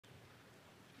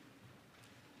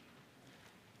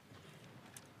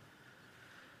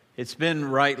It's been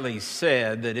rightly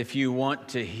said that if you want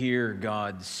to hear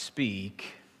God speak,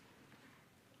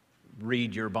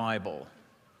 read your Bible.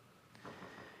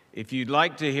 If you'd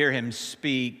like to hear Him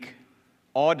speak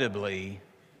audibly,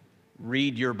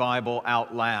 read your Bible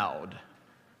out loud.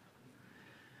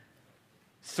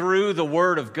 Through the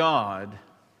Word of God,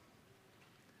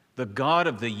 the God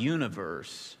of the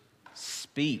universe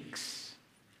speaks.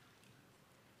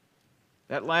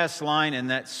 That last line in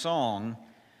that song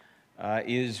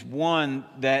is one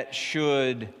that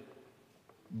should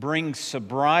bring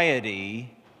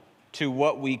sobriety to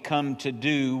what we come to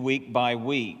do week by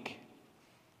week.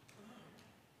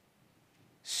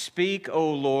 Speak,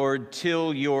 O Lord,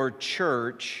 till your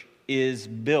church is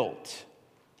built.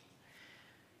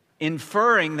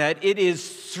 Inferring that it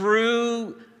is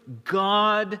through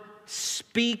God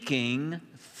speaking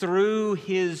through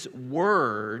His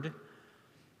Word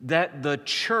that the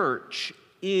church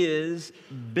is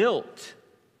built.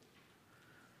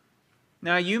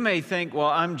 Now, you may think, well,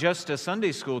 I'm just a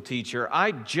Sunday school teacher.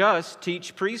 I just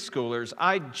teach preschoolers.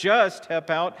 I just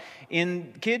help out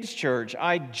in kids' church.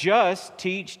 I just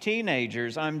teach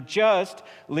teenagers. I'm just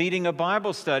leading a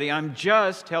Bible study. I'm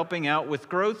just helping out with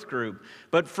growth group.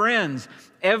 But friends,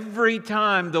 every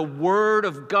time the Word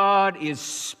of God is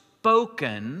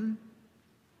spoken,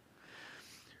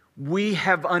 we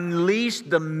have unleashed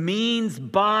the means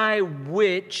by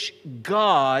which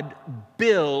God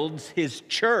builds His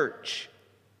church.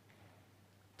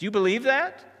 Do you believe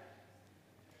that?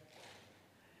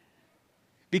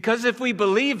 Because if we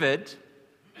believe it,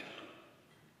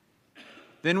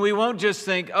 then we won't just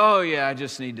think, oh yeah, I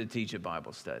just need to teach a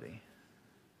Bible study.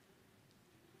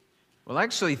 We'll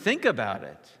actually think about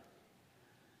it.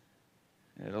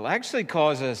 It'll actually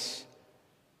cause us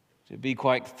to be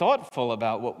quite thoughtful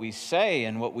about what we say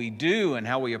and what we do and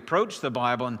how we approach the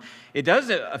Bible. And it does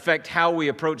affect how we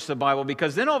approach the Bible,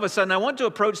 because then all of a sudden I want to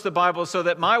approach the Bible so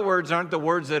that my words aren't the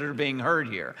words that are being heard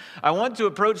here. I want to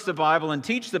approach the Bible and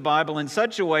teach the Bible in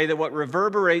such a way that what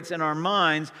reverberates in our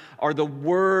minds are the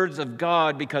words of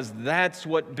God, because that's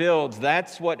what builds,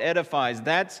 that's what edifies,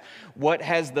 that's what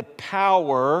has the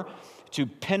power to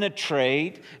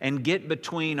penetrate and get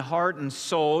between heart and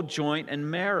soul, joint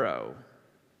and marrow.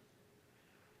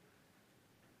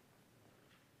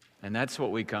 And that's what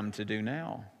we come to do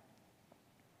now.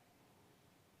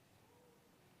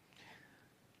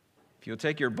 If you'll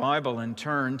take your Bible and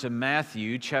turn to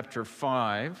Matthew chapter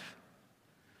 5,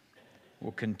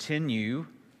 we'll continue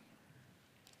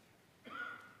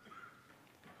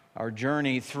our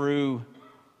journey through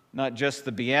not just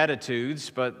the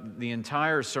Beatitudes, but the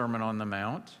entire Sermon on the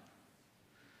Mount.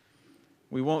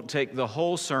 We won't take the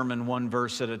whole sermon one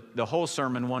verse at a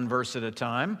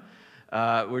time.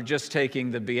 We're just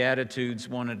taking the Beatitudes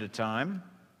one at a time.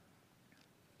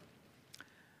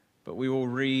 But we will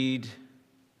read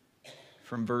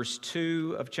from verse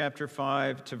 2 of chapter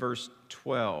 5 to verse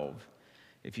 12.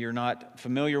 If you're not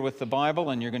familiar with the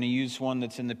Bible and you're going to use one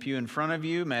that's in the pew in front of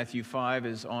you, Matthew 5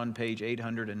 is on page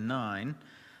 809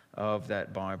 of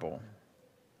that Bible.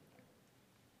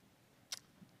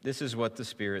 This is what the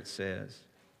Spirit says.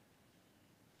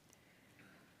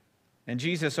 And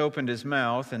Jesus opened His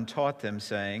mouth and taught them,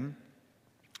 saying,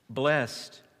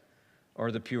 "Blessed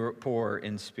are the poor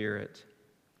in spirit,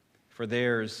 for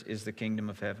theirs is the kingdom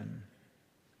of heaven.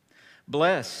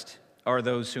 Blessed are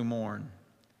those who mourn,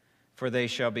 for they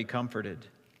shall be comforted.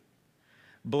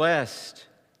 Blessed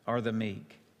are the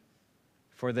meek,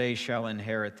 for they shall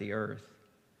inherit the earth.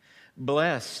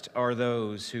 Blessed are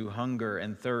those who hunger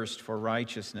and thirst for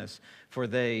righteousness, for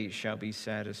they shall be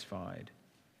satisfied.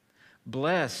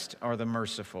 Blessed are the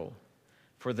merciful,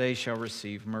 for they shall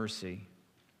receive mercy.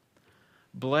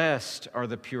 Blessed are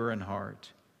the pure in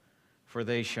heart, for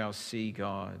they shall see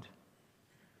God.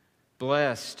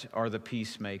 Blessed are the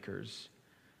peacemakers,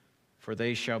 for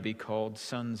they shall be called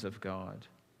sons of God.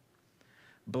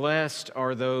 Blessed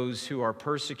are those who are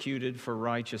persecuted for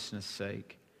righteousness'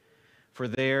 sake, for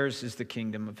theirs is the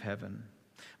kingdom of heaven.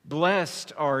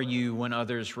 Blessed are you when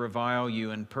others revile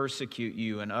you and persecute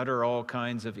you and utter all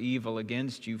kinds of evil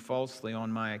against you falsely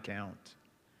on my account.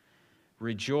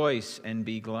 Rejoice and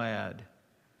be glad,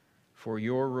 for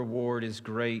your reward is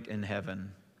great in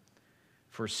heaven.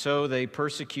 For so they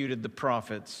persecuted the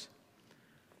prophets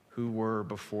who were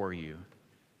before you."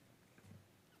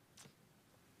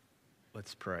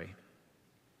 Let's pray.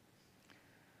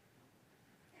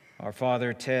 Our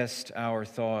Father, test our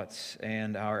thoughts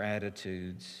and our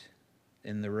attitudes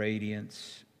in the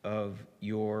radiance of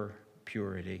your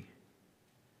purity.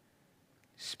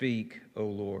 Speak, O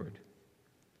Lord,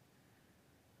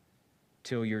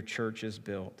 till your church is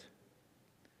built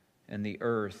and the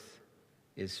earth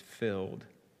is filled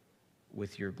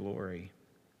with your glory.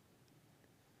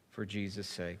 For Jesus'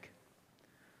 sake,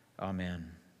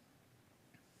 amen.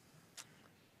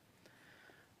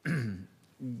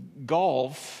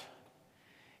 Golf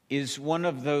is one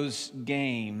of those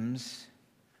games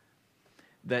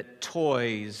that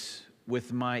toys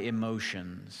with my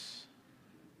emotions.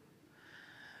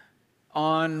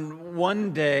 On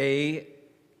one day,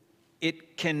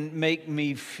 it can make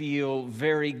me feel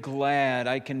very glad.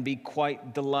 I can be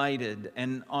quite delighted.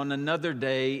 And on another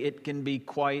day, it can be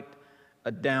quite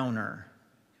a downer.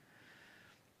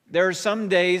 There are some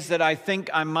days that I think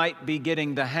I might be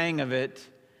getting the hang of it,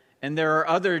 and there are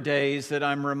other days that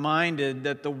I'm reminded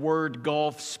that the word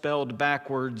golf spelled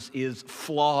backwards is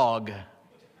flog.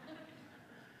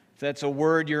 If that's a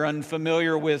word you're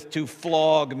unfamiliar with, to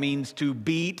flog means to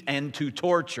beat and to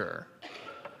torture.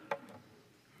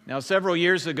 Now, several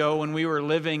years ago when we were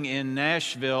living in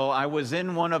Nashville, I was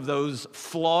in one of those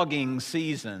flogging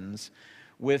seasons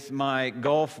with my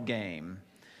golf game.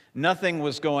 Nothing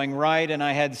was going right, and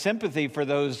I had sympathy for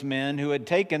those men who had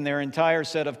taken their entire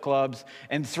set of clubs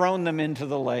and thrown them into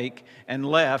the lake and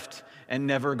left and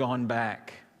never gone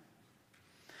back.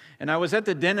 And I was at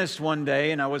the dentist one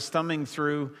day, and I was thumbing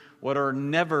through what are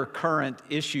never current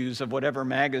issues of whatever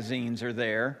magazines are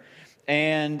there,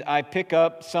 and I pick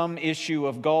up some issue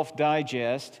of Golf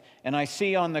Digest, and I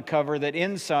see on the cover that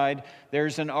inside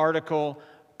there's an article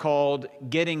called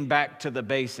Getting Back to the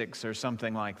Basics or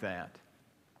something like that.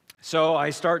 So I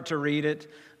start to read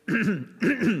it,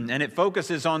 and it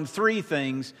focuses on 3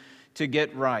 things to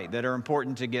get right, that are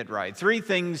important to get right. 3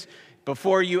 things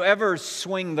before you ever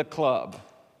swing the club: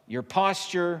 your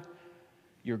posture,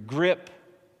 your grip,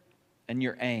 and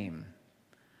your aim.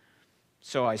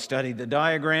 So I studied the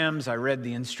diagrams, I read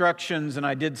the instructions, and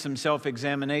I did some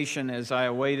self-examination as I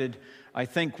awaited, I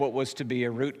think, what was to be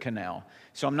a root canal.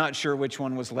 So I'm not sure which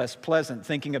one was less pleasant,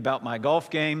 thinking about my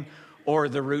golf game or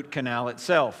the root canal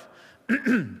itself.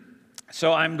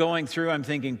 So I'm going through, I'm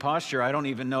thinking posture. I don't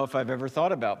even know if I've ever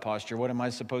thought about posture. What am I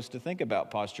supposed to think about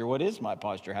posture? What is my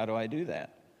posture? How do I do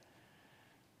that?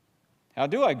 How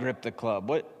do I grip the club?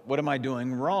 What am I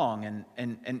doing wrong?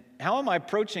 And how am I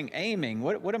approaching aiming?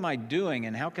 What am I doing,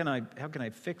 and how can I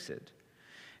fix it?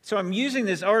 So I'm using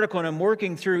this article, and I'm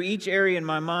working through each area in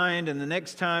my mind, and the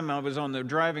next time I was on the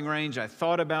driving range, I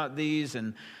thought about these,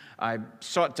 and I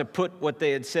sought to put what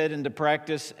they had said into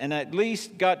practice, and at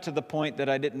least got to the point that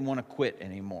I didn't want to quit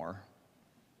anymore.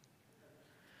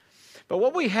 But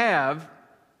what we have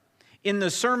in the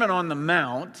Sermon on the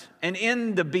Mount, and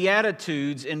in the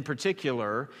Beatitudes in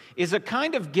particular, is a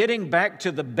kind of getting back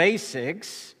to the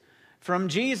basics from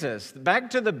Jesus,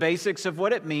 back to the basics of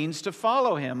what it means to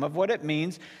follow Him, of what it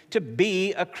means to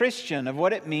be a Christian, of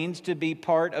what it means to be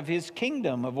part of His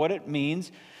kingdom, of what it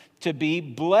means to be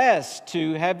blessed,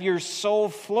 to have your soul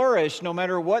flourish no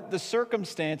matter what the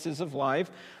circumstances of life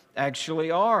actually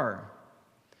are.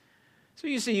 So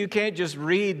you see, you can't just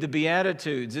read the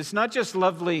Beatitudes. It's not just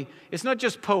lovely, it's not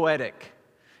just poetic.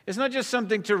 It's not just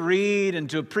something to read and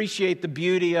to appreciate the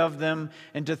beauty of them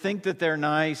and to think that they're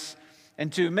nice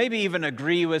and to maybe even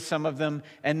agree with some of them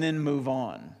and then move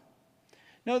on.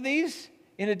 No, these,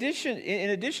 in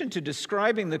addition to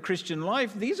describing the Christian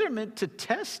life, these are meant to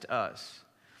test us.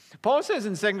 Paul says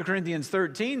in 2 Corinthians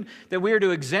 13 that we are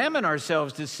to examine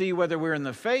ourselves to see whether we're in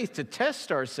the faith, to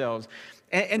test ourselves.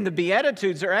 And the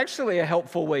Beatitudes are actually a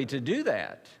helpful way to do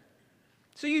that.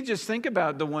 So you just think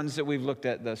about the ones that we've looked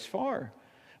at thus far.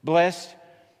 Blessed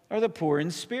are the poor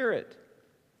in spirit.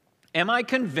 Am I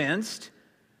convinced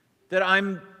that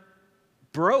I'm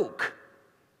broke,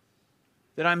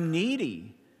 that I'm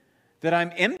needy, that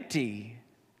I'm empty,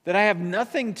 that I have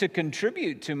nothing to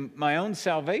contribute to my own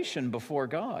salvation before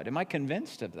God? Am I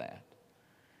convinced of that?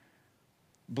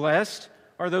 Blessed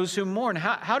are those who mourn.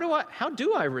 How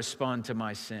do I respond to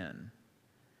my sin?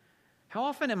 How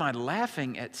often am I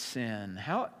laughing at sin?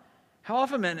 How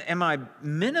often am I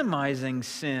minimizing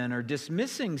sin or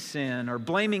dismissing sin or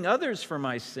blaming others for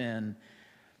my sin?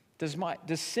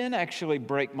 Does sin actually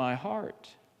break my heart?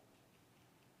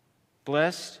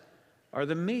 Blessed are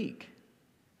the meek.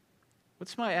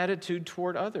 What's my attitude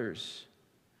toward others?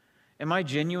 Am I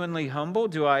genuinely humble?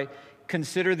 Do I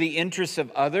consider the interests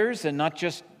of others and not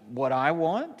just what I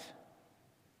want?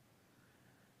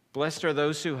 Blessed are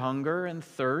those who hunger and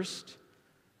thirst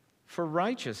for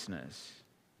righteousness.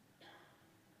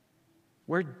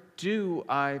 Where do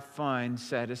I find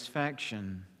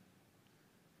satisfaction?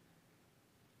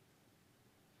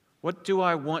 What do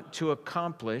I want to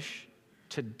accomplish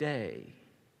today?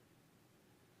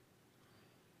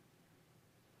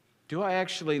 Do I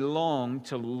actually long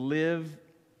to live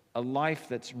a life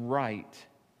that's right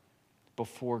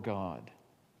before God?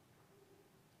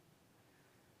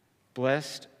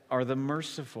 Blessed are the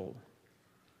merciful.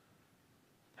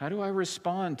 How do I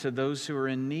respond to those who are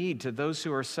in need, to those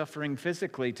who are suffering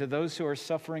physically, to those who are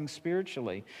suffering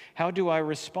spiritually? How do I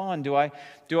respond? Do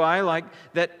I like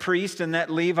that priest and that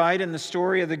Levite in the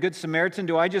story of the Good Samaritan,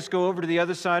 do I just go over to the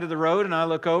other side of the road and I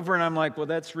look over and I'm like, well,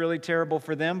 that's really terrible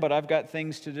for them, but I've got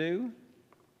things to do?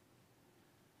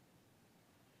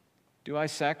 Do I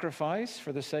sacrifice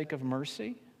for the sake of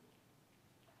mercy?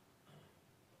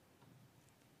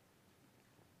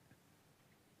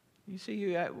 You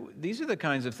see, these are the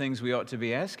kinds of things we ought to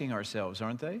be asking ourselves,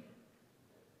 aren't they?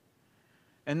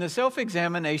 And the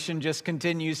self-examination just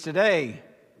continues today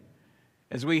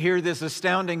as we hear this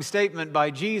astounding statement by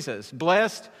Jesus.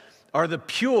 Blessed are the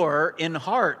pure in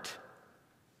heart,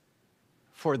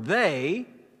 for they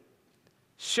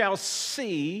shall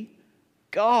see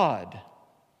God.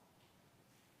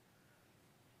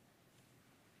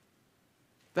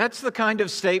 That's the kind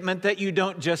of statement that you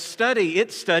don't just study,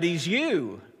 it studies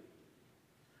you.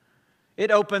 It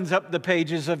opens up the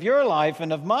pages of your life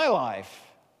and of my life.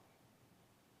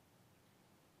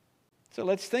 So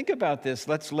let's think about this.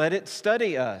 Let's let it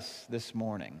study us this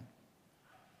morning.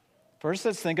 First,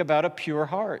 let's think about a pure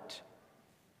heart.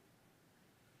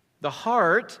 The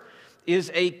heart is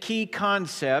a key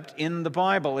concept in the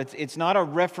Bible. It's not a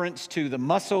reference to the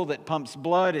muscle that pumps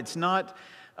blood. It's not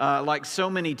like so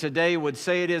many today would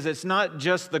say it is. It's not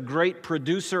just the great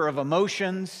producer of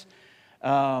emotions.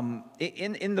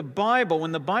 In the Bible,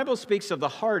 when the Bible speaks of the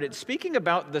heart, it's speaking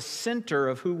about the center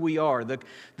of who we are,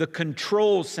 the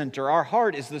control center. Our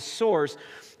heart is the source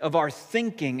of our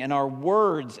thinking and our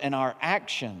words and our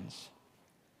actions.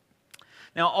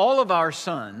 Now, all of our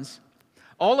sons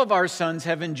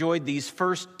have enjoyed these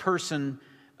first-person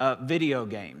video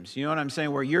games. You know what I'm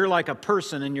saying? Where you're like a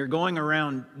person and you're going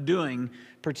around doing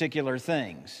particular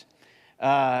things,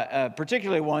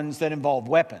 particularly ones that involve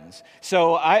weapons.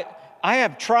 So I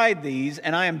have tried these,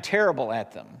 and I am terrible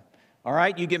at them. All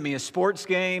right? You give me a sports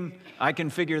game, I can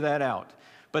figure that out.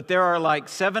 But there are like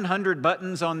 700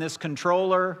 buttons on this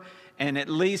controller, and at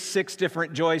least 6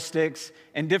 different joysticks,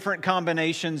 and different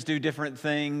combinations do different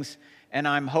things, and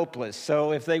I'm hopeless.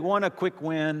 So if they want a quick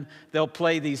win, they'll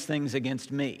play these things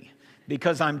against me,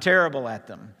 because I'm terrible at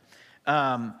them.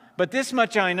 But this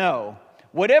much I know.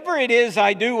 Whatever it is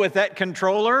I do with that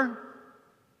controller,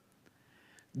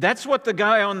 that's what the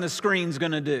guy on the screen's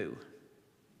going to do.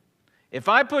 If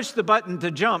I push the button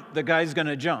to jump, the guy's going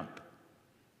to jump.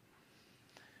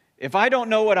 If I don't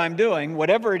know what I'm doing,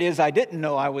 whatever it is I didn't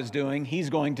know I was doing, he's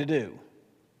going to do.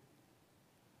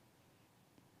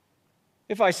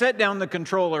 If I set down the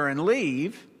controller and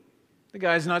leave, the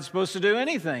guy's not supposed to do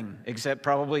anything except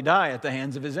probably die at the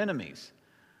hands of his enemies.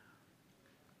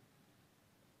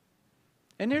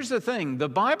 And here's the thing, the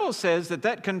Bible says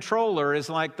that controller is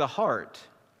like the heart.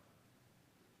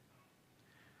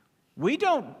 We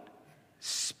don't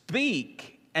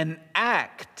speak and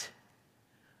act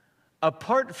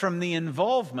apart from the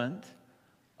involvement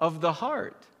of the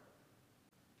heart.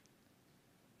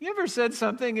 You ever said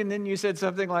something and then you said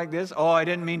something like this? Oh, I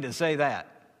didn't mean to say that.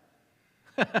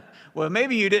 Well,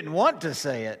 maybe you didn't want to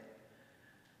say it.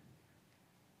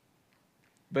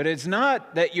 But it's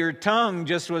not that your tongue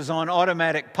just was on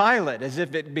automatic pilot, as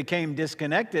if it became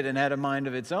disconnected and had a mind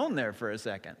of its own there for a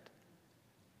second.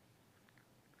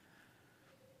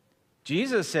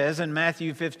 Jesus says in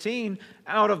Matthew 15,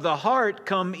 out of the heart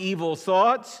come evil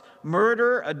thoughts,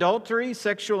 murder, adultery,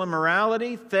 sexual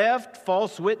immorality, theft,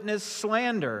 false witness,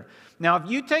 slander. Now, if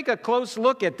you take a close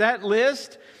look at that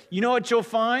list, you know what you'll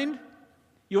find?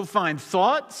 You'll find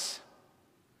thoughts,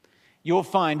 you'll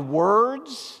find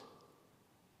words,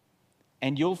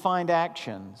 and you'll find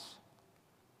actions.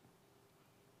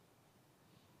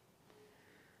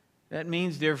 That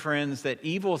means, dear friends, that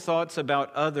evil thoughts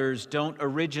about others don't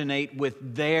originate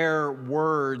with their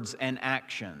words and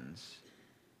actions.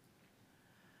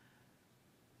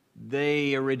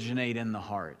 They originate in the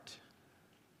heart.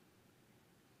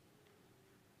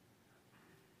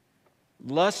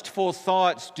 Lustful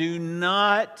thoughts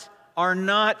are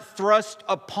not thrust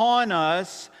upon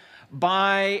us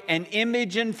by an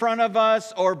image in front of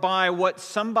us or by what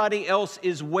somebody else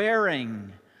is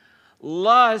wearing.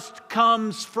 Lust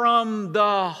comes from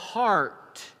the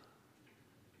heart.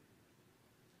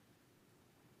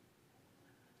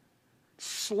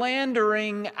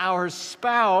 Slandering our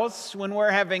spouse when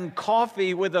we're having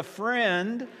coffee with a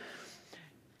friend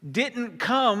didn't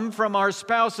come from our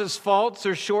spouse's faults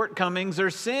or shortcomings or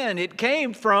sin. It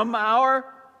came from our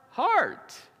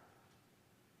heart.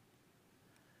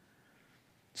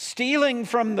 Stealing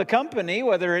from the company,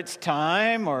 whether it's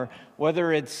time or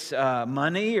whether it's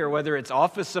money or whether it's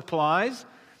office supplies,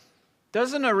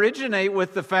 doesn't originate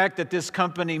with the fact that this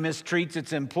company mistreats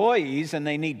its employees and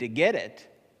they need to get it.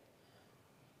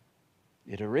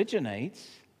 It originates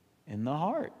in the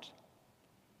heart.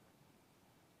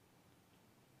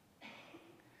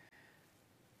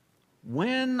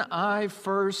 When I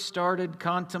first started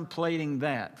contemplating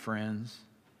that, friends,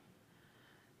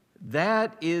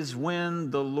 that is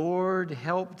when the Lord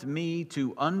helped me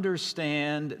to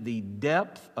understand the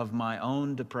depth of my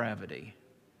own depravity.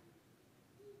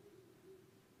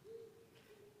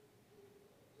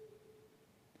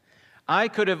 I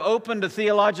could have opened a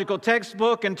theological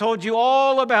textbook and told you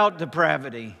all about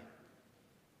depravity.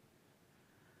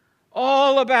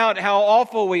 All about how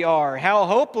awful we are, how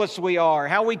hopeless we are,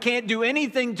 how we can't do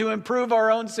anything to improve our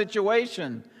own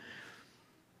situation.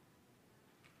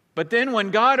 But then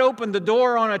when God opened the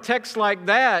door on a text like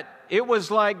that, it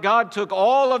was like God took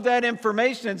all of that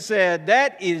information and said,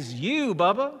 "That is you,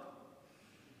 Bubba."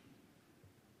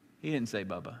 He didn't say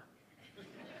Bubba.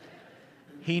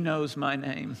 He knows my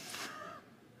name.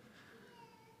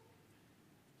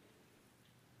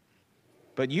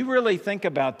 But you really think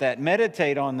about that,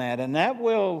 meditate on that, and that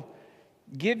will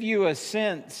give you a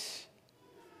sense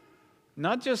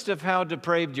not just of how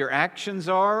depraved your actions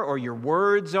are, or your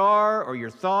words are, or your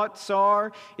thoughts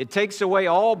are. It takes away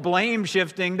all blame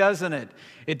shifting, doesn't it?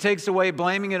 It takes away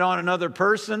blaming it on another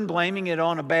person, blaming it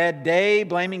on a bad day,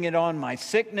 blaming it on my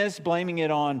sickness, blaming it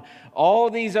on all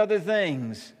these other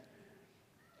things.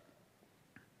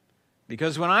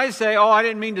 Because when I say, "Oh, I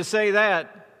didn't mean to say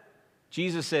that,"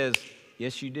 Jesus says,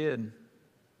 "Yes, you did."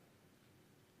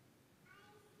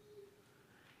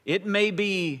 It may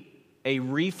be a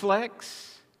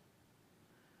reflex,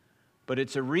 but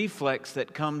it's a reflex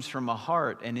that comes from a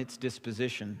heart and its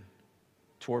disposition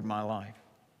toward my life.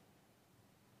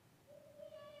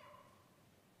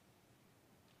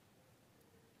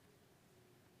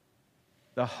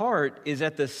 The heart is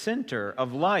at the center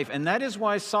of life, and that is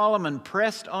why Solomon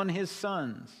pressed on his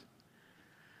sons.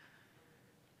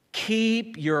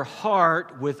 Keep your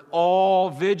heart with all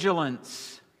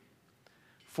vigilance,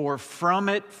 for from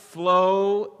it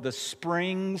flow the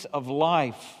springs of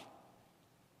life.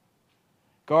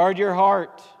 Guard your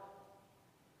heart.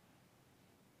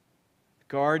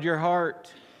 Guard your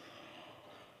heart.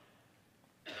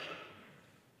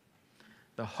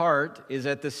 The heart is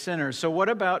at the center. So what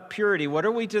about purity? What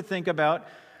are we to think about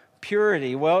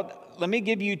purity? Well, let me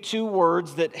give you two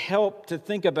words that help to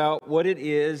think about what it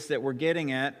is that we're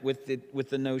getting at with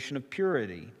the notion of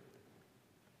purity.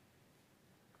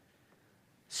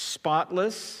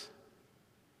 Spotless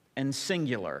and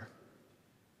singular.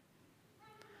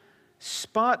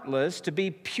 Spotless, to be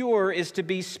pure is to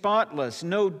be spotless.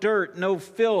 No dirt, no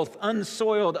filth,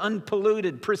 unsoiled,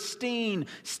 unpolluted, pristine,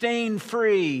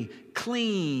 stain-free,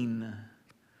 clean.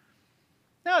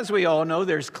 Now, as we all know,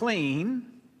 there's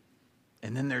clean,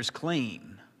 and then there's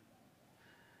clean.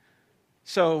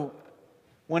 So,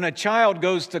 when a child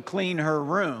goes to clean her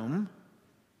room,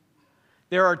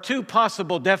 there are two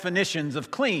possible definitions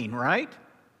of clean, right?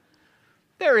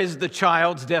 There is the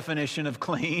child's definition of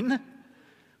clean,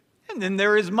 and then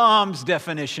there is mom's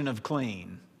definition of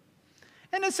clean.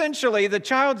 And essentially, the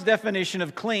child's definition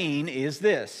of clean is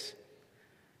this: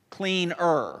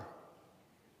 cleaner.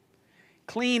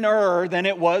 Cleaner than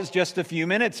it was just a few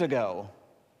minutes ago.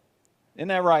 Isn't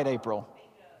that right, April?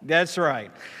 That's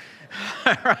right.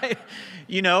 Right?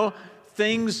 You know,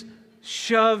 things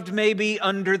shoved maybe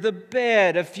under the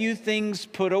bed, a few things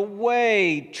put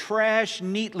away, trash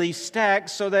neatly stacked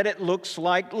so that it looks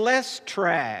like less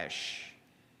trash.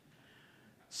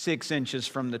 6 inches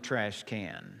from the trash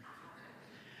can.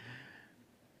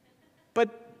 But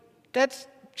that's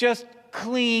just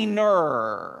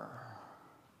cleaner.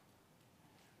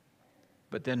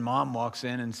 But then mom walks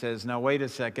in and says, "Now wait a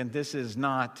second, this is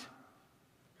not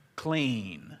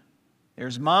clean."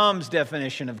 There's mom's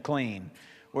definition of clean,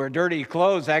 where dirty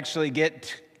clothes actually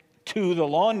get to the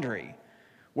laundry,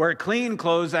 where clean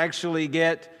clothes actually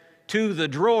get to the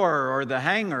drawer or the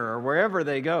hanger or wherever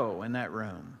they go in that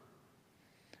room,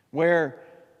 where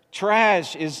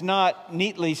trash is not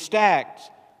neatly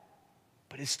stacked,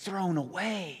 but is thrown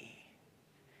away,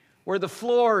 where the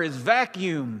floor is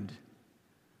vacuumed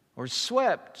or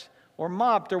swept or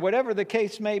mopped or whatever the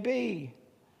case may be.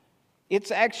 It's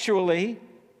actually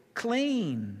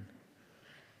clean.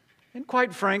 And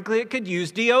quite frankly, it could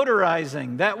use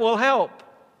deodorizing. That will help.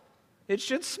 It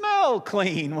should smell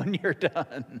clean when you're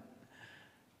done.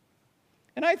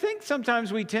 And I think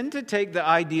sometimes we tend to take the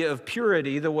idea of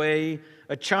purity the way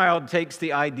a child takes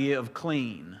the idea of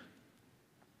clean,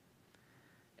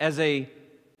 as a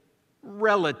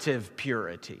relative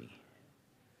purity.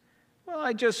 Well,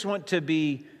 I just want to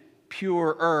be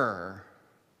purer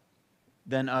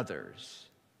than others.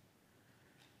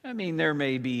 I mean, there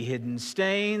may be hidden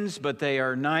stains, but they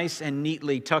are nice and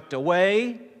neatly tucked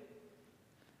away.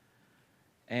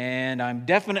 And I'm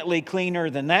definitely cleaner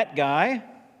than that guy.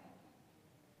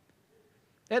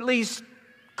 At least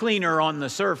cleaner on the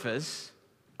surface,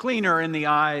 cleaner in the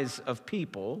eyes of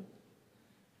people.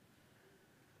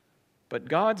 But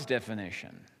God's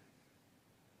definition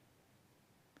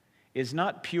is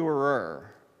not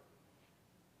purer,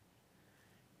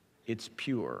 it's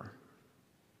pure.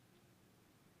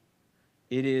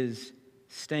 It is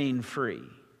stain-free.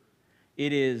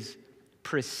 It is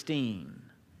pristine.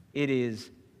 It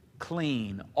is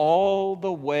clean all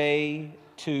the way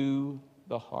to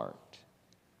the heart.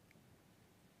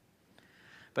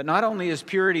 But not only is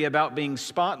purity about being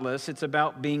spotless, it's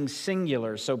about being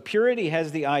singular. So purity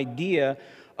has the idea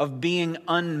of being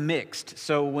unmixed.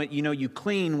 So when you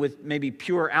clean with maybe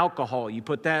pure alcohol, you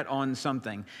put that on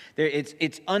something.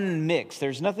 It's unmixed.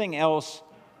 There's nothing else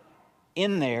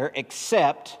in there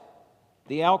except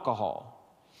the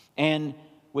alcohol. And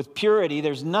with purity,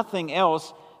 there's nothing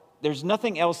else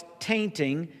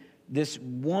tainting this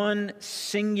one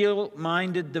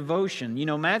single-minded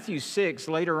devotion. Matthew 6,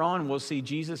 later on, we'll see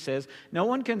Jesus says, no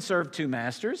one can serve two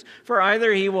masters, for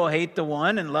either he will hate the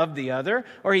one and love the other,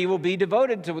 or he will be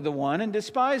devoted to the one and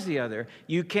despise the other.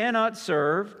 You cannot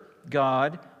serve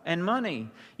God and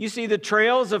money. You see, the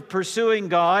trails of pursuing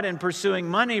God and pursuing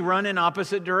money run in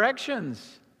opposite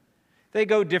directions. They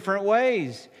go different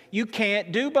ways. You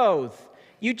can't do both.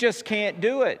 You just can't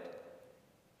do it.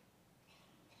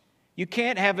 You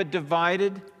can't have a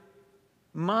divided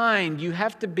mind. You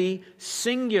have to be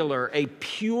singular, a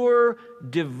pure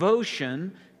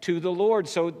devotion to the Lord.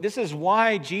 So this is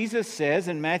why Jesus says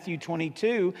in Matthew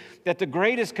 22 that the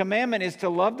greatest commandment is to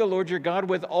love the Lord your God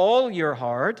with all your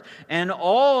heart and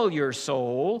all your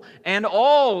soul and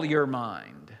all your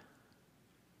mind.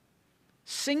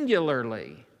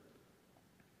 Singularly.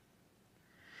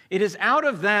 It is out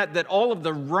of that all of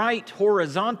the right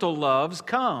horizontal loves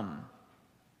come.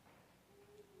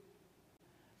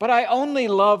 But I only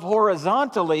love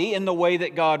horizontally in the way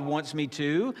that God wants me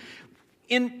to,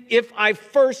 if I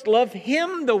first love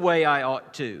Him the way I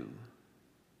ought to.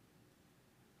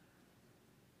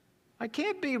 I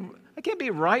can't be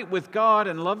right with God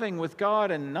and loving with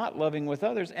God and not loving with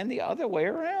others, and the other way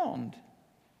around.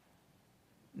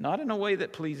 Not in a way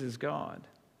that pleases God.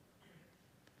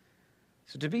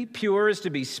 So to be pure is to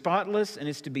be spotless and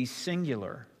is to be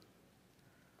singular.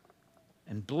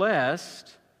 And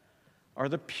blessed are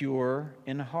the pure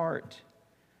in heart,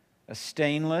 a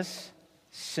stainless,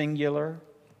 singular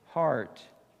heart.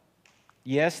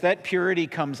 Yes, that purity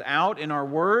comes out in our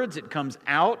words, it comes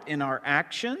out in our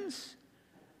actions,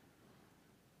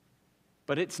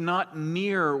 but it's not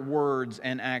mere words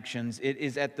and actions. It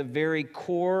is at the very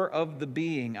core of the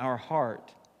being, our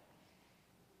heart.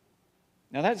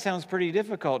 Now that sounds pretty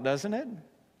difficult, doesn't it?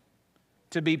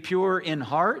 To be pure in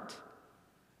heart.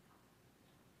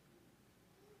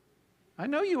 I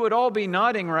know you would all be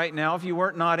nodding right now if you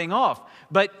weren't nodding off,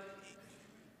 but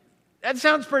that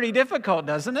sounds pretty difficult,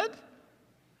 doesn't it?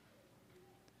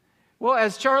 Well,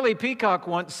 as Charlie Peacock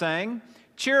once sang,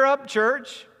 cheer up,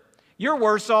 church, you're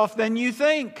worse off than you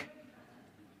think.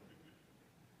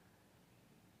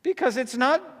 Because it's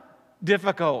not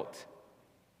difficult.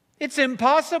 It's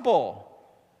impossible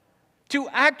to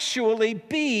actually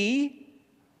be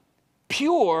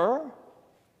pure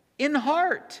in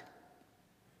heart.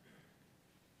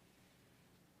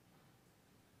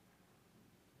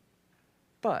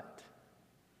 But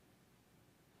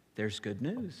there's good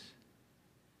news.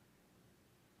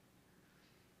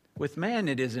 With man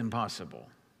it is impossible.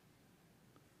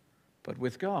 But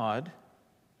with God,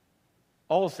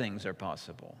 all things are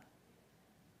possible.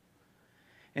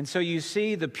 And so you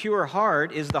see, the pure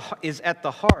heart is at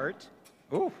the heart.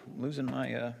 Oh, I'm losing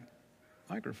my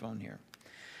microphone here.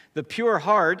 The pure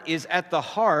heart is at the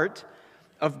heart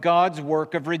of God's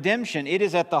work of redemption. It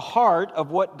is at the heart of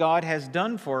what God has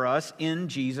done for us in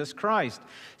Jesus Christ.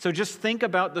 So just think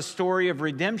about the story of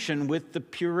redemption with the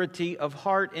purity of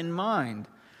heart in mind,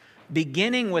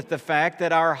 beginning with the fact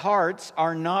that our hearts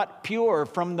are not pure.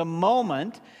 From the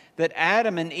moment that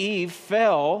Adam and Eve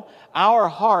fell, our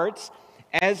hearts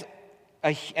as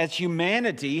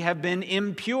humanity have been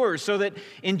impure, so that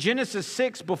in Genesis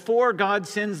 6, before God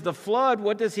sends the flood,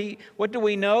 what do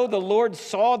we know? The Lord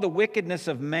saw the wickedness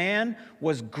of man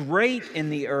was great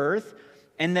in the earth,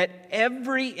 and that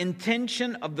every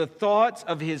intention of the thoughts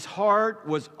of his heart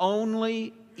was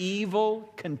only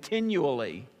evil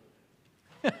continually.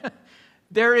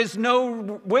 There is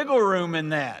no wiggle room in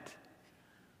that.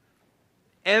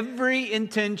 Every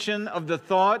intention of the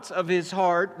thoughts of his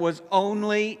heart was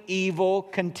only evil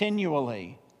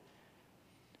continually.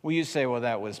 Well, you say, well,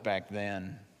 that was back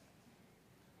then.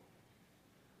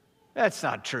 That's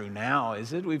not true now,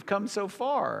 is it? We've come so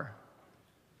far.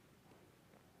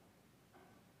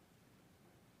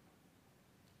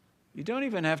 You don't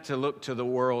even have to look to the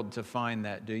world to find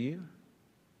that, do you?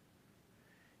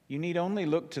 You need only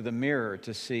look to the mirror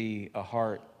to see a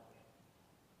heart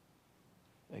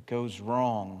that goes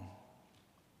wrong.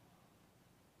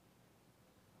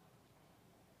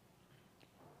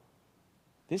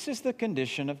 This is the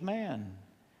condition of man.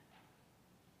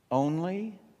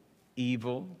 Only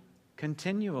evil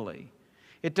continually.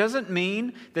 It doesn't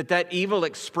mean that that evil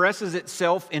expresses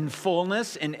itself in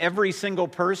fullness in every single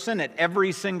person at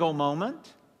every single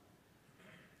moment.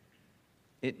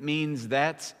 It means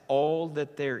that's all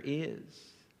that there is.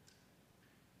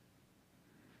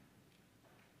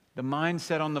 The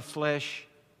mindset on the flesh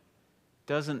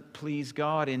doesn't please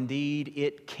God. Indeed,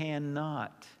 it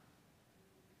cannot.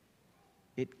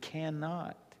 It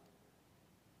cannot.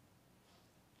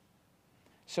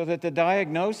 So that the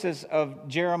diagnosis of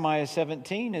Jeremiah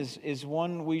 17 is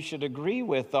one we should agree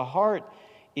with. The heart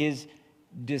is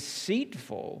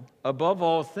deceitful above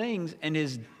all things and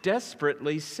is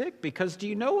desperately sick. Because do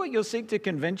you know what you'll seek to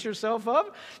convince yourself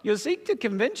of? You'll seek to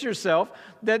convince yourself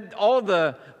that all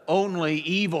the only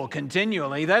evil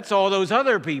continually, that's all those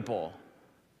other people.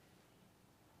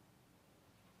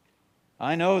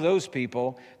 I know those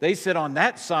people. They sit on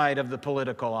that side of the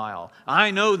political aisle. I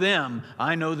know them.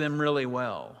 I know them really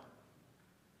well.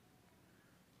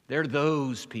 They're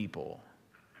those people.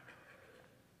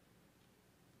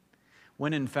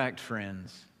 When in fact,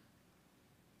 friends,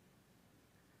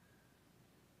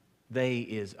 they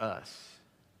is us.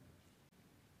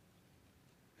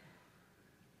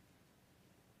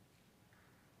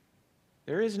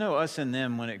 There is no us and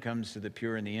them when it comes to the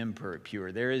pure and the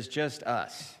impure. There is just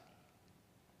us.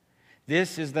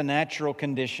 This is the natural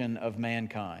condition of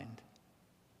mankind.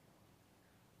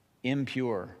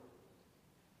 Impure,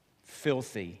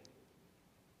 filthy,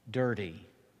 dirty,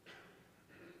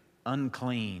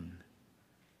 unclean,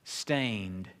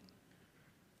 stained.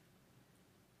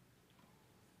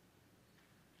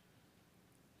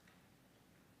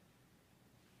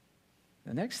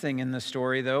 The next thing in the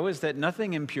story, though, is that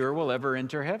nothing impure will ever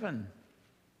enter heaven.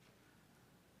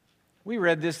 We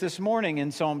read this morning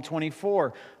in Psalm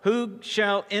 24. Who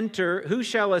shall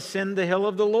ascend the hill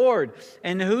of the Lord?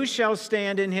 And who shall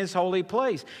stand in his holy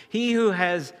place? He who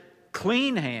has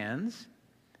clean hands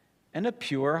and a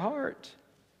pure heart.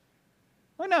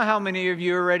 Well, now how many of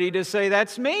you are ready to say,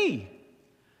 that's me?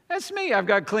 That's me. I've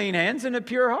got clean hands and a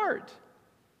pure heart.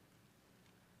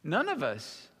 None of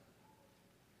us.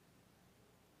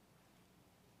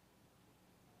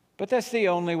 But that's the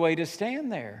only way to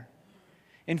stand there.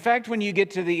 In fact, when you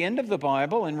get to the end of the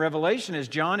Bible in Revelation, as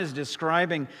John is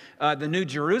describing the New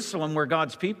Jerusalem where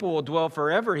God's people will dwell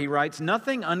forever, he writes,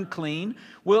 nothing unclean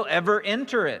will ever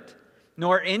enter it,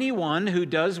 nor anyone who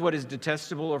does what is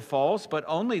detestable or false, but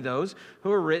only those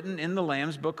who are written in the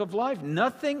Lamb's book of life.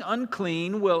 Nothing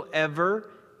unclean will ever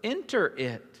enter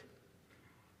it.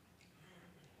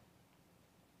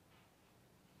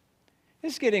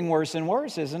 It's getting worse and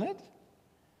worse, isn't it?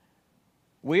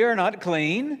 We are not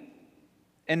clean.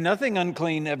 And nothing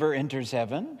unclean ever enters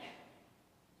heaven.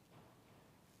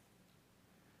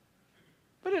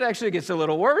 But it actually gets a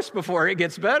little worse before it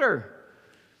gets better.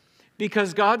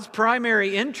 Because God's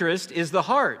primary interest is the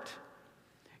heart.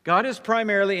 God is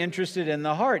primarily interested in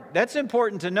the heart. That's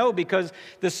important to know because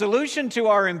the solution to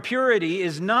our impurity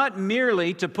is not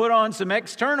merely to put on some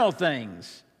external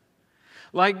things.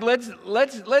 Like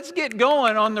let's get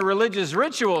going on the religious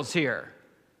rituals here.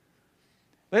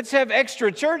 Let's have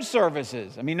extra church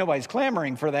services. I mean, nobody's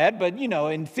clamoring for that, but,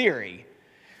 in theory.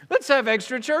 Let's have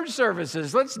extra church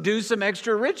services. Let's do some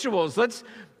extra rituals. Let's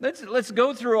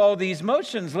go through all these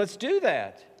motions. Let's do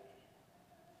that.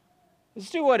 Let's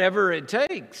do whatever it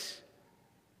takes.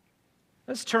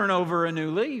 Let's turn over a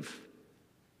new leaf.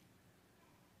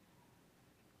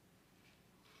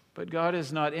 But God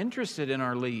is not interested in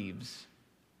our leaves.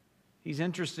 He's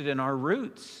interested in our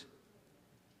roots.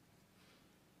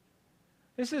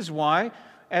 This is why,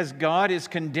 as God is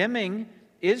condemning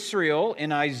Israel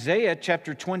in Isaiah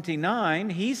chapter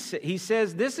 29, he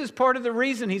says this is part of the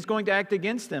reason he's going to act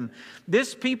against them.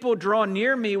 This people draw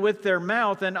near me with their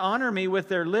mouth and honor me with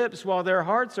their lips while their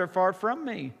hearts are far from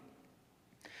me.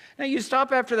 Now you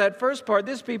stop after that first part.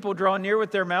 This people draw near with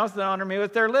their mouth and honor me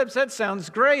with their lips. That sounds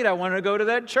great. I want to go to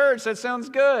that church. That sounds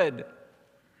good.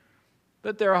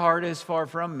 But their heart is far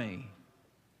from me.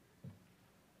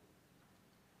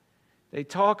 They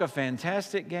talk a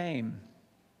fantastic game,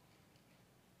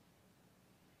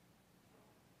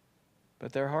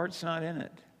 but their heart's not in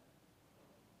it.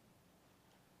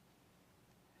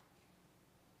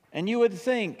 And you would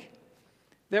think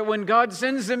that when God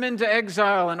sends them into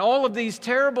exile and all of these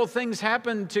terrible things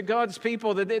happen to God's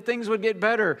people, that things would get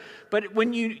better. But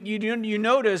when you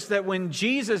notice that when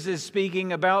Jesus is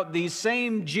speaking about these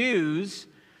same Jews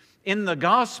in the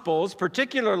Gospels,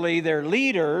 particularly their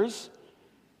leaders,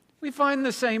 we find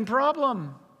the same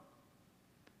problem.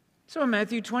 So in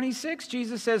Matthew 26,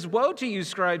 Jesus says, "Woe to you,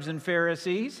 scribes and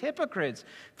Pharisees, hypocrites,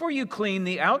 for you clean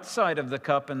the outside of the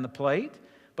cup and the plate,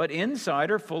 but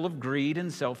inside are full of greed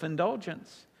and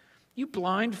self-indulgence. You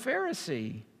blind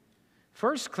Pharisee,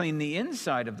 first clean the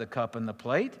inside of the cup and the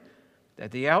plate,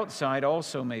 that the outside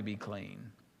also may be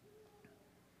clean."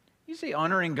 You see,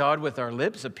 honoring God with our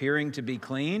lips, appearing to be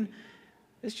clean,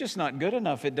 it's just not good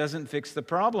enough. It doesn't fix the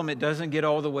problem. It doesn't get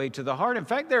all the way to the heart. In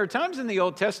fact, there are times in the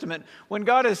Old Testament when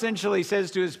God essentially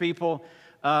says to his people,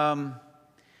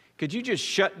 could you just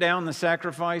shut down the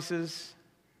sacrifices?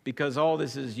 Because all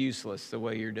this is useless the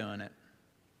way you're doing it.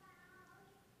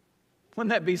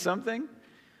 Wouldn't that be something?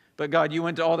 But God, you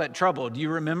went to all that trouble. Do you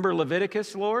remember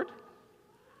Leviticus, Lord?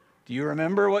 Do you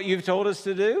remember what you've told us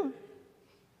to do?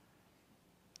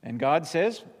 And God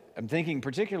says, I'm thinking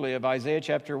particularly of Isaiah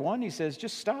chapter 1, he says,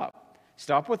 just stop.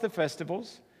 Stop with the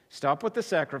festivals. Stop with the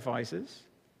sacrifices.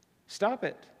 Stop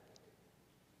it.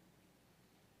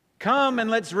 Come and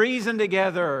let's reason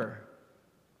together.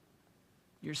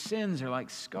 Your sins are like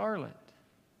scarlet.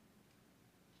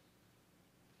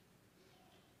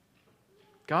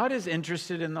 God is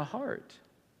interested in the heart.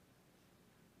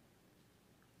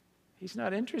 He's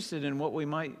not interested in what we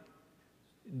might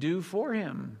do for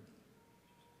him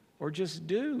or just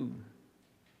do.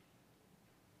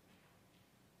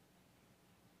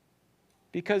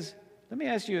 Because, let me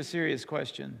ask you a serious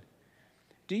question.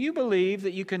 Do you believe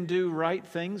that you can do right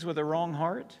things with a wrong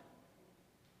heart?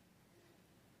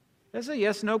 That's a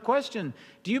yes-no question.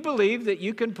 Do you believe that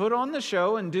you can put on the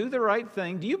show and do the right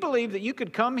thing? Do you believe that you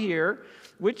could come here,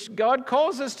 which God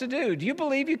calls us to do? Do you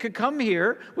believe you could come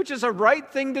here, which is a right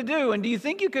thing to do? And do you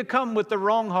think you could come with the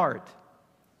wrong heart?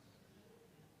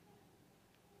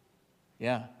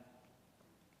 Yeah.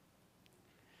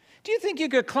 Do you think you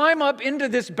could climb up into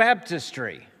this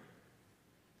baptistry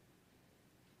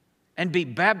and be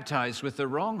baptized with the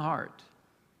wrong heart?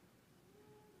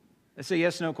 That's a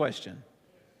yes-no question.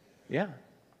 Yeah.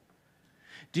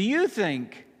 Do you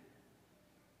think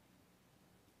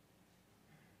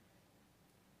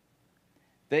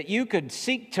that you could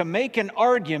seek to make an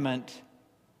argument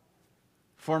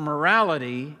for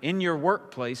morality in your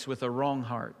workplace with a wrong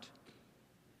heart?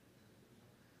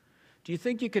 Do you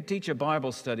think you could teach a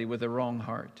Bible study with a wrong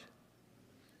heart?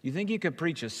 You think you could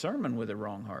preach a sermon with a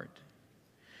wrong heart?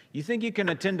 You think you can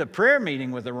attend a prayer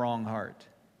meeting with a wrong heart?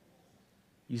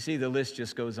 You see, the list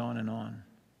just goes on and on.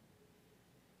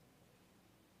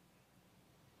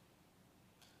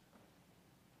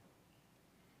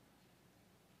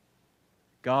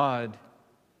 God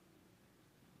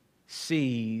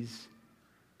sees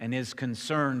and is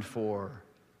concerned for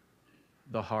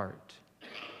the heart.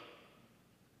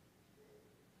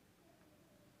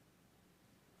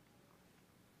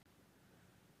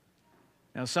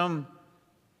 Now, some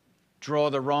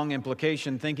draw the wrong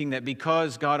implication, thinking that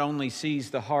because God only sees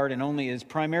the heart and only is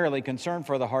primarily concerned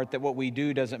for the heart, that what we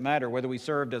do doesn't matter. Whether we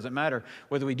serve doesn't matter.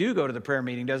 Whether we do go to the prayer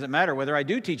meeting doesn't matter. Whether I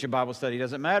do teach a Bible study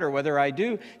doesn't matter. Whether I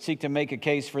do seek to make a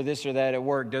case for this or that at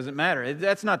work doesn't matter.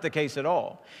 That's not the case at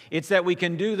all. It's that we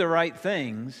can do the right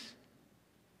things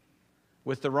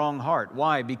with the wrong heart.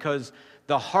 Why? Because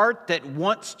the heart that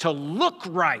wants to look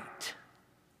right,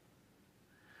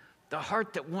 the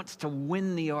heart that wants to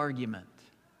win the argument,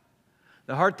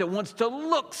 the heart that wants to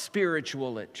look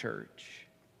spiritual at church,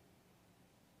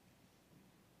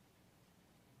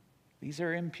 these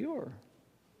are impure.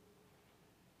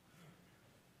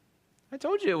 I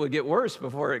told you it would get worse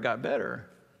before it got better.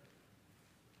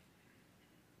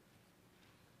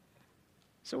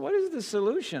 So what is the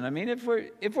solution? I mean, if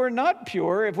we're not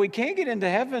pure, if we can't get into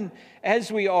heaven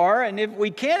as we are, and if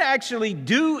we can't actually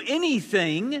do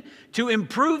anything to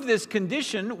improve this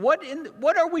condition,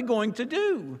 what are we going to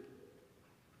do?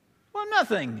 Well,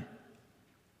 nothing.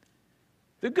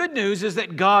 The good news is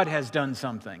that God has done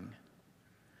something.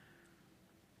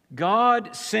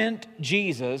 God sent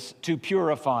Jesus to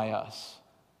purify us.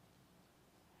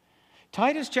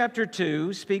 Titus chapter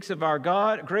 2 speaks of our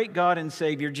God, great God and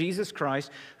Savior, Jesus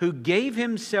Christ, who gave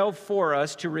himself for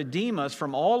us to redeem us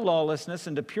from all lawlessness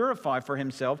and to purify for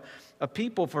himself a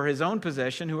people for his own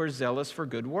possession who are zealous for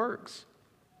good works.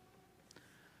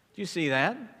 Do you see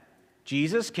that?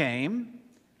 Jesus came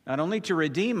not only to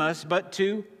redeem us, but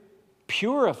to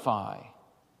purify.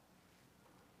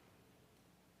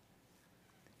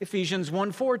 Ephesians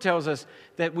 1:4 tells us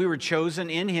that we were chosen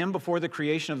in Him before the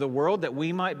creation of the world, that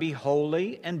we might be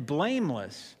holy and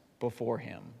blameless before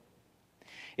Him.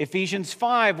 Ephesians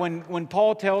 5, when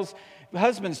Paul tells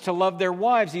husbands to love their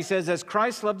wives, he says, as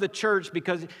Christ loved the church,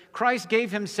 because Christ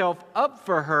gave Himself up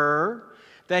for her,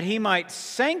 that He might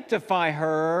sanctify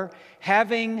her,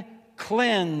 having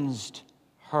cleansed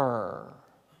her.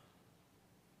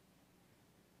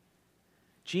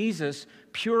 Jesus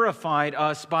purified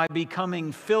us by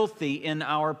becoming filthy in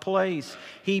our place.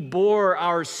 He bore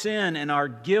our sin and our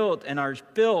guilt and our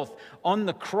filth on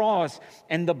the cross,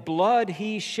 and the blood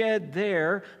He shed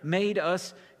there made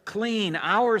us clean.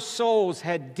 Our souls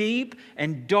had deep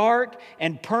and dark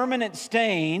and permanent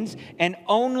stains, and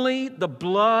only the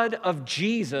blood of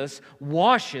Jesus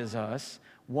washes us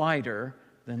whiter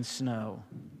than snow.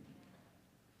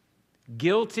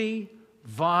 Guilty,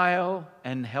 vile,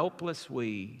 and helpless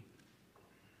we,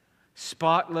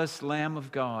 spotless Lamb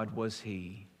of God was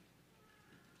He.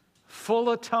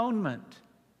 Full atonement.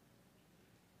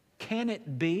 Can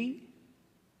it be?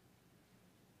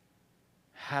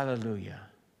 Hallelujah.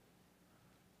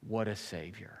 What a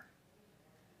Savior.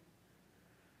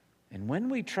 And when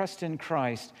we trust in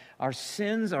Christ, our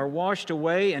sins are washed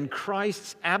away, and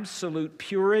Christ's absolute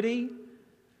purity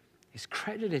is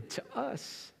credited to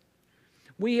us.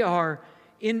 We are,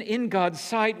 in God's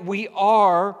sight, we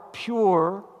are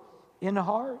pure in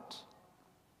heart.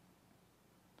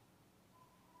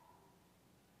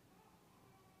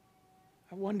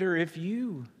 I wonder if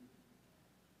you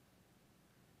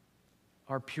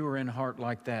are pure in heart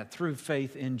like that through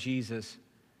faith in Jesus.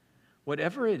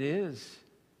 Whatever it is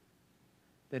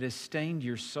that has stained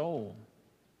your soul,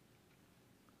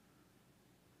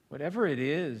 whatever it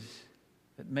is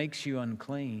that makes you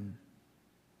unclean,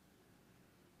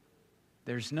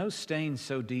 there's no stain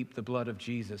so deep the blood of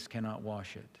Jesus cannot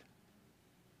wash it.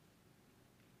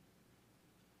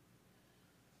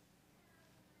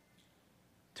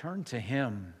 Turn to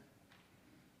Him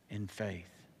in faith.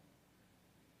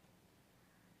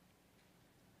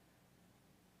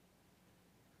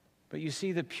 But you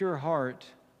see, the pure heart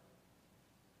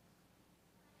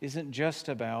isn't just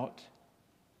about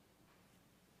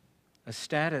a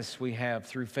status we have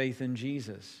through faith in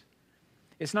Jesus.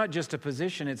 It's not just a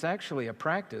position, it's actually a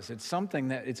practice. It's something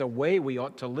that, it's a way we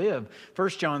ought to live. 1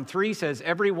 John 3 says,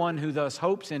 everyone who thus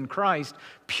hopes in Christ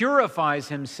purifies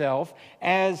himself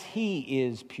as He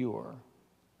is pure.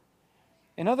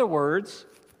 In other words,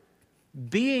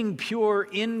 being pure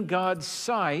in God's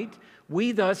sight,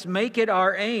 we thus make it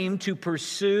our aim to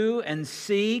pursue and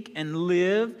seek and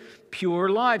live pure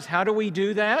lives. How do we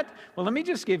do that? Well, let me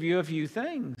just give you a few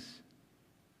things.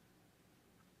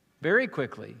 Very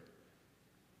quickly.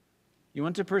 You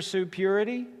want to pursue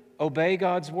purity? Obey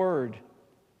God's word.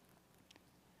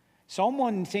 Psalm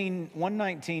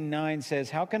 119:9 says,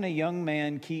 how can a young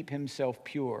man keep himself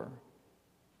pure?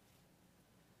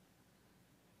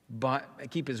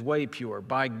 Keep his way pure,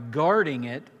 by guarding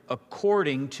it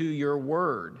according to your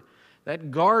word.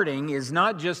 That guarding is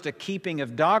not just a keeping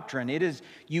of doctrine. It is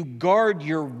you guard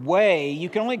your way. You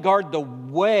can only guard the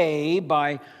way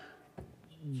by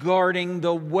guarding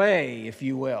the way, if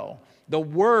you will. The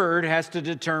word has to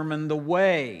determine the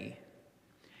way.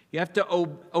 You have to,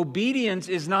 obedience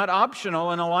is not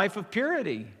optional in a life of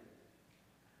purity.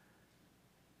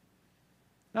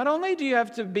 Not only do you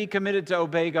have to be committed to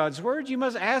obey God's word, you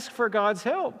must ask for God's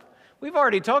help. We've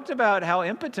already talked about how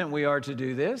impotent we are to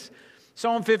do this.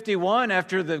 Psalm 51,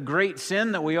 after the great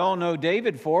sin that we all know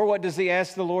David for, what does he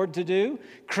ask the Lord to do?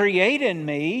 Create in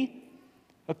me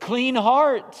a clean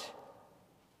heart.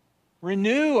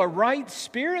 Renew a right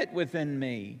spirit within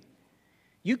me.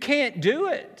 You can't do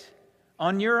it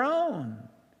on your own.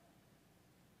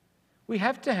 We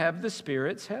have to have the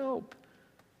Spirit's help.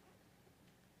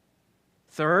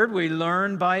 Third, we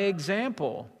learn by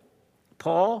example.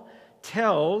 Paul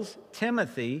tells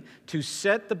Timothy to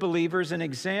set the believers an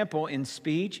example in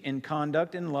speech, in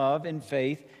conduct, in love, in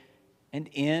faith, and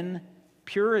in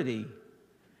purity.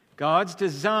 God's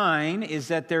design is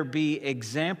that there be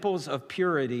examples of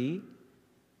purity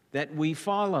that we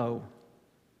follow.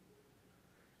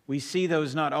 We see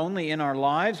those not only in our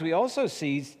lives, we also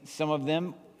see some of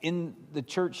them in the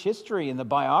church history, in the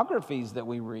biographies that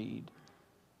we read.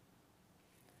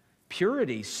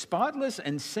 Purity, spotless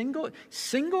and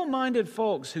single-minded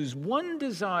folks whose one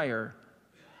desire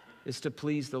is to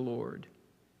please the Lord.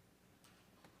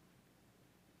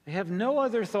 They have no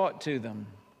other thought to them.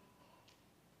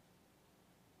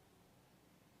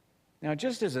 Now,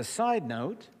 just as a side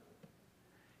note,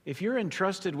 if you're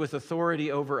entrusted with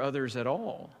authority over others at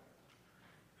all,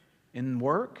 in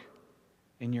work,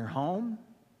 in your home,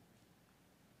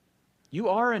 you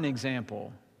are an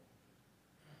example.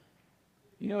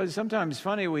 You know, it's sometimes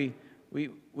funny, we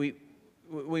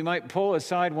might pull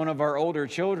aside one of our older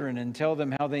children and tell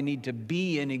them how they need to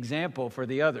be an example for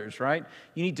the others, right?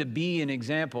 You need to be an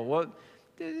example. Well,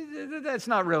 that's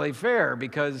not really fair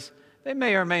because they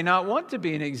may or may not want to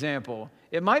be an example.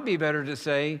 It might be better to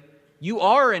say, you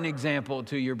are an example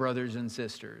to your brothers and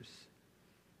sisters.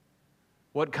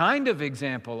 What kind of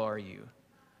example are you?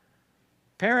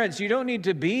 Parents, you don't need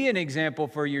to be an example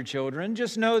for your children.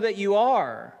 Just know that you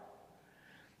are.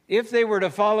 If they were to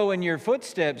follow in your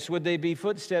footsteps, would they be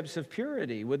footsteps of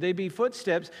purity? Would they be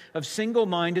footsteps of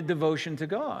single-minded devotion to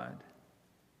God?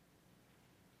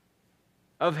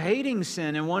 Of hating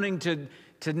sin and wanting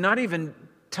to not even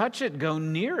touch it, go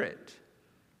near it?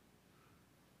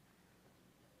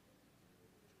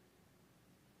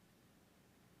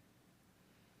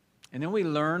 And then we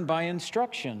learn by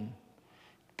instruction.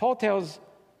 Paul tells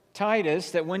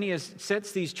Titus that when he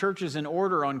sets these churches in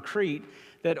order on Crete,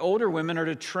 that older women are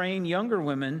to train younger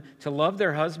women to love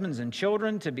their husbands and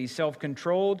children, to be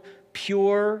self-controlled,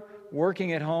 pure,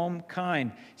 working at home,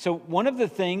 kind. So one of the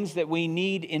things that we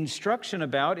need instruction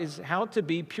about is how to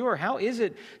be pure. How is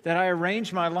it that I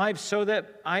arrange my life so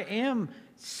that I am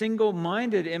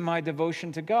single-minded in my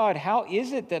devotion to God? How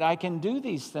is it that I can do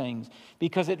these things?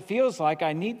 Because it feels like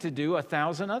I need to do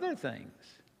 1,000 other things.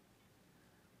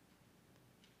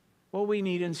 Well, we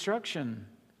need instruction.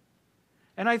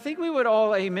 And I think we would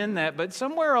all amen that, but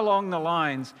somewhere along the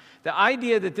lines, the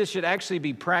idea that this should actually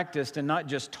be practiced and not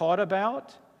just taught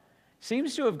about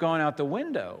seems to have gone out the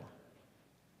window.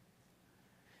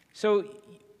 So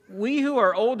we who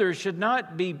are older should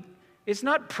not be, it's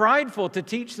not prideful to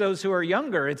teach those who are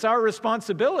younger. It's our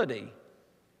responsibility.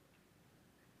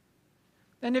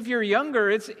 And if you're younger,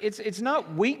 it's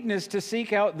not weakness to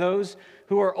seek out those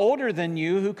who are older than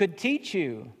you who could teach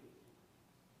you.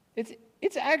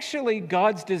 It's actually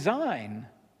God's design.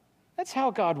 That's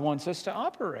how God wants us to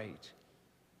operate.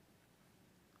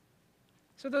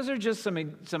 So those are just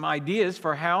some ideas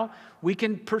for how we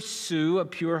can pursue a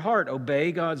pure heart.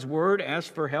 Obey God's word,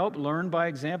 ask for help, learn by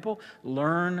example,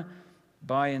 learn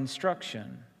by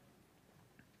instruction.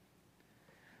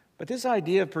 But this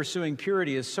idea of pursuing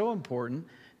purity is so important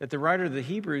that the writer of the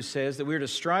Hebrews says that we are to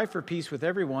strive for peace with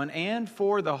everyone and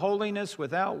for the holiness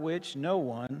without which no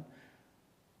one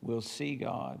will see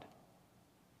God.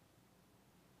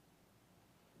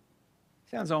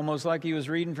 Sounds almost like he was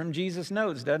reading from Jesus'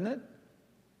 notes, doesn't it?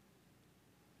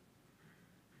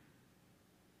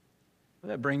 Well,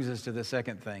 that brings us to the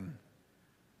second thing.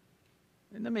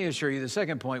 And let me assure you, the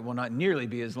second point will not nearly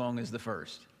be as long as the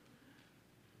first.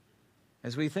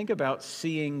 As we think about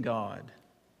seeing God,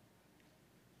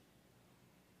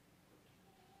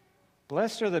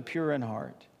 blessed are the pure in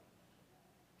heart,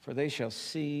 for they shall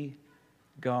see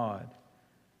God.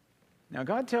 Now,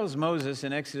 God tells Moses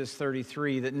in Exodus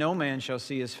 33 that no man shall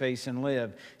see his face and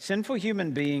live. Sinful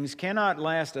human beings cannot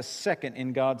last a second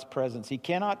in God's presence. He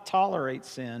cannot tolerate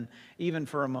sin even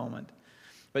for a moment.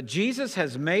 But Jesus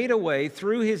has made a way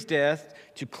through his death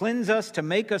to cleanse us, to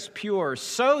make us pure,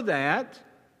 so that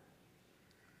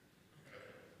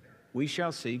we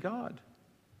shall see God.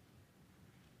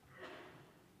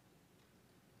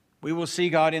 We will see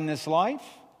God in this life,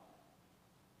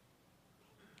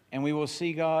 and we will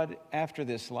see God after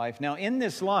this life. Now, in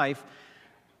this life,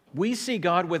 we see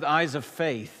God with eyes of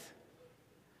faith.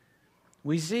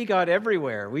 We see God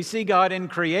everywhere. We see God in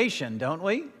creation, don't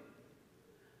we?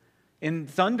 In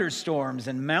thunderstorms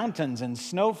and mountains and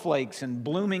snowflakes and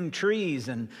blooming trees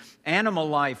and animal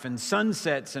life and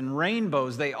sunsets and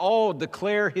rainbows, they all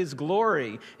declare his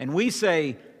glory. And we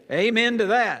say, amen to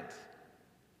that.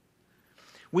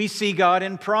 We see God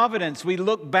in providence. We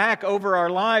look back over our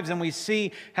lives and we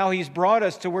see how he's brought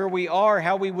us to where we are,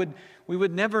 how we would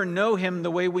never know him the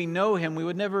way we know him. We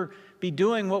would never be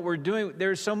doing what we're doing.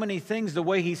 There's so many things, the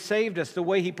way he saved us, the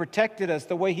way he protected us,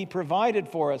 the way he provided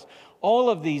for us. All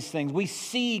of these things. We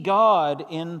see God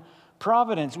in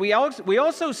providence. We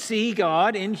also see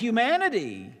God in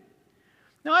humanity.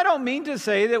 Now, I don't mean to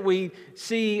say that we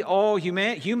see all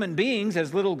human beings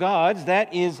as little gods.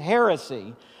 That is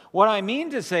heresy. What I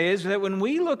mean to say is that when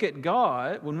we look at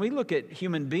God, when we look at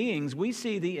human beings, we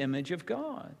see the image of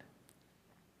God.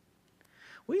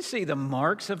 We see the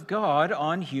marks of God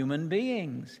on human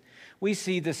beings. We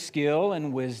see the skill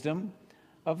and wisdom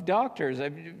of doctors.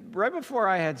 Right before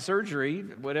I had surgery,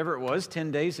 whatever it was,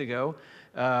 10 days ago,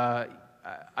 I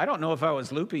don't know if I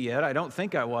was loopy yet. I don't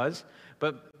think I was.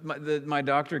 But my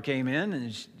doctor came in,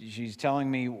 and she's telling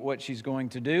me what she's going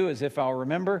to do, as if I'll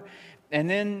remember. And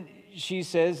then she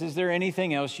says, "Is there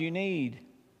anything else you need?"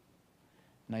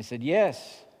 And I said,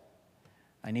 "Yes,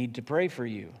 I need to pray for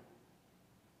you."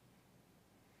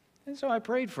 And so I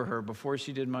prayed for her before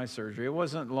she did my surgery. It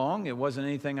wasn't long. It wasn't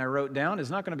anything I wrote down. It's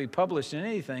not going to be published in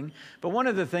anything. But one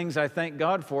of the things I thank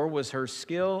God for was her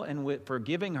skill and for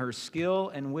giving her skill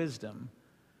and wisdom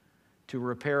to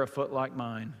repair a foot like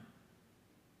mine.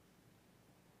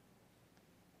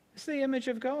 It's the image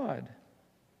of God.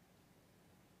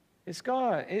 It's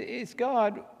God. It's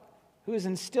God who has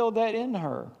instilled that in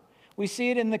her. We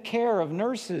see it in the care of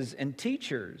nurses and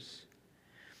teachers.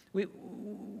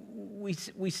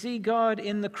 We see God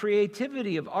in the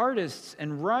creativity of artists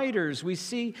and writers. We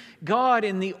see God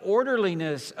in the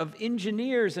orderliness of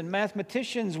engineers and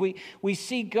mathematicians. We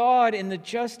see God in the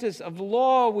justice of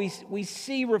law. We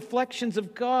see reflections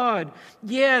of God.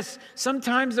 Yes,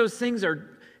 sometimes those things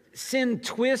are sin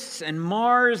twists and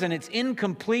mars and it's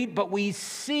incomplete, but we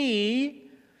see.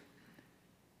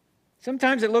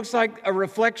 Sometimes it looks like a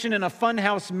reflection in a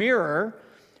funhouse mirror,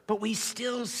 but we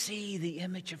still see the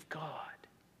image of God.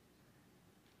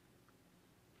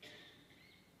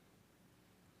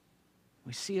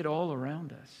 We see it all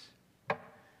around us.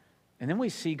 And then we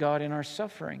see God in our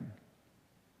suffering.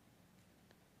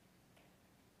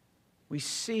 We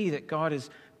see that God is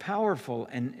powerful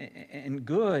and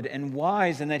good and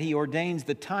wise, and that He ordains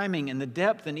the timing and the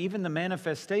depth and even the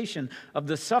manifestation of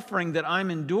the suffering that I'm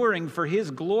enduring for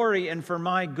His glory and for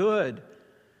my good.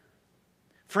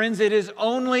 Friends, it is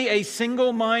only a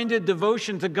single-minded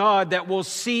devotion to God that will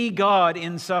see God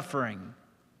in suffering.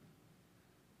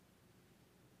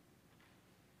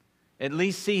 At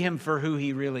least see Him for who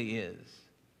He really is.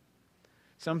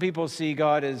 Some people see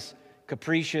God as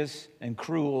capricious and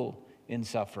cruel in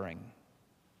suffering.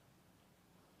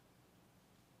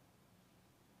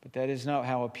 But that is not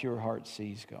how a pure heart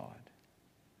sees God.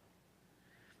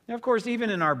 Now, of course,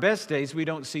 even in our best days, we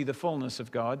don't see the fullness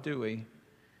of God, do we?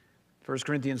 1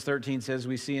 Corinthians 13 says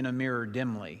we see in a mirror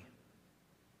dimly,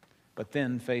 but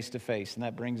then face to face. And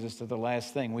that brings us to the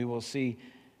last thing. We will see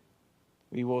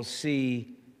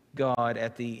God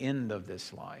at the end of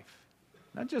this life.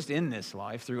 Not just in this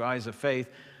life through eyes of faith,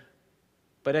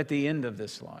 but at the end of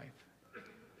this life.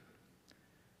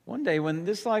 One day when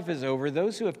this life is over,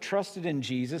 those who have trusted in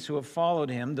Jesus, who have followed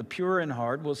Him, the pure in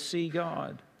heart, will see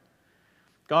God.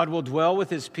 God will dwell with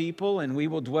His people, and we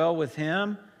will dwell with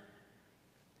Him.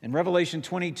 And Revelation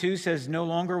 22 says, "No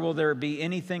longer will there be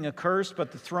anything accursed,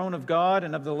 but the throne of God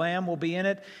and of the Lamb will be in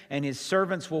it, and His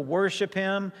servants will worship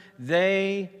Him.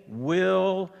 They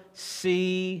will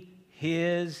see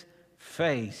His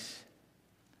face."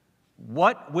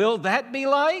 What will that be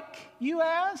like, you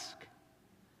ask?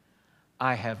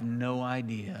 I have no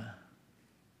idea.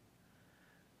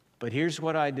 But here's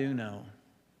what I do know.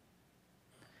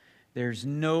 There's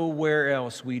nowhere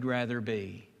else we'd rather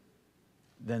be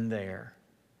than there.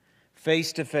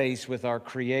 Face to face with our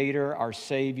Creator, our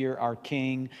Savior, our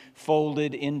King,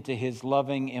 folded into His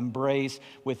loving embrace,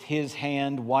 with His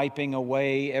hand wiping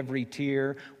away every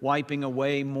tear, wiping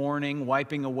away mourning,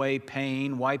 wiping away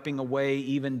pain, wiping away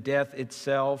even death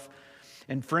itself.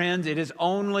 And friends, it is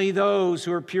only those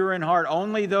who are pure in heart,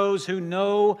 only those who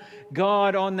know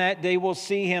God on that day will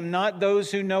see Him, not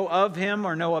those who know of Him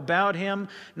or know about Him,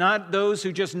 not those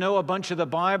who just know a bunch of the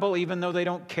Bible even though they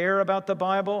don't care about the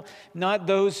Bible, not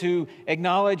those who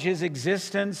acknowledge His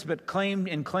existence but claim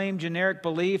generic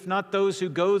belief, not those who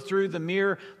go through the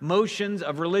mere motions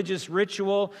of religious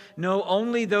ritual. No,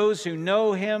 only those who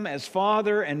know Him as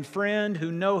Father and friend,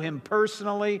 who know Him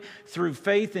personally through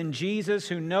faith in Jesus,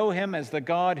 who know Him as the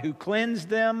God who cleansed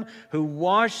them, who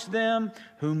washed them,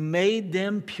 who made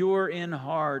them pure in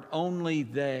heart, only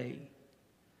they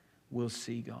will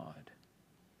see God.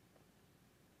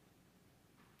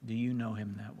 Do you know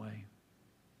Him that way?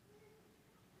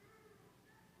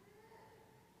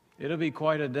 It'll be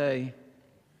quite a day.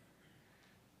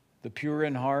 The pure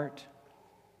in heart,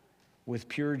 with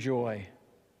pure joy,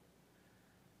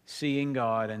 seeing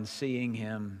God and seeing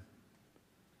Him,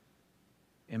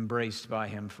 embraced by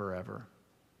Him forever.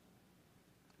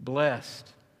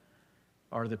 Blessed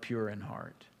are the pure in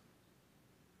heart,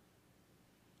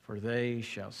 for they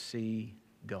shall see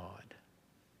God.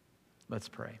 Let's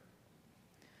pray.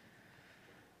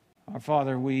 Our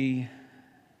Father, we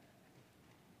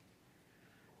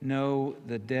know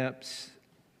the depths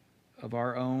of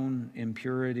our own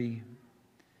impurity,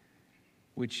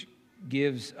 which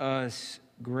gives us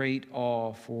great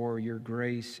awe for your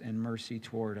grace and mercy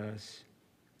toward us.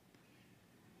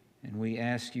 And we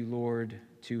ask you, Lord,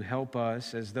 to help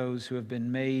us as those who have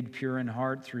been made pure in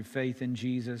heart through faith in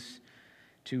Jesus,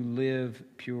 to live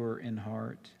pure in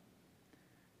heart,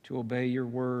 to obey your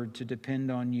word, to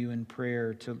depend on you in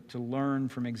prayer, to learn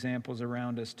from examples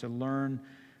around us, to learn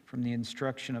from the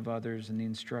instruction of others and the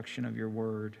instruction of your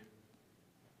word.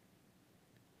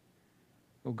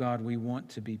 Oh God, we want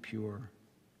to be pure.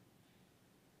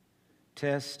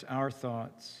 Test our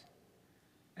thoughts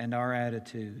and our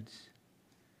attitudes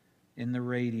in the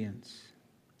radiance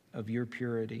of your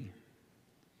purity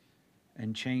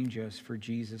and change us for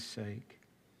Jesus' sake.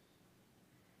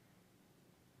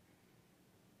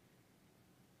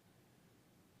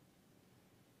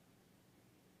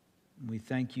 We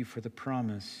thank you for the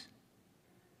promise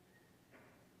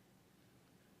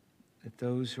that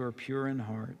those who are pure in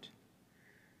heart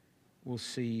will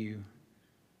see you,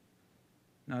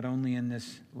 not only in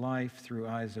this life through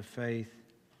eyes of faith,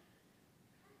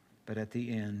 but at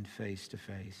the end, face to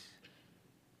face.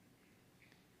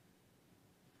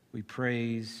 We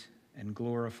praise and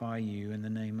glorify you in the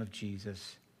name of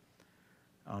Jesus.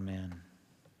 Amen.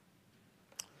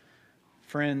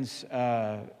 Friends,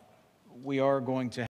 we are going to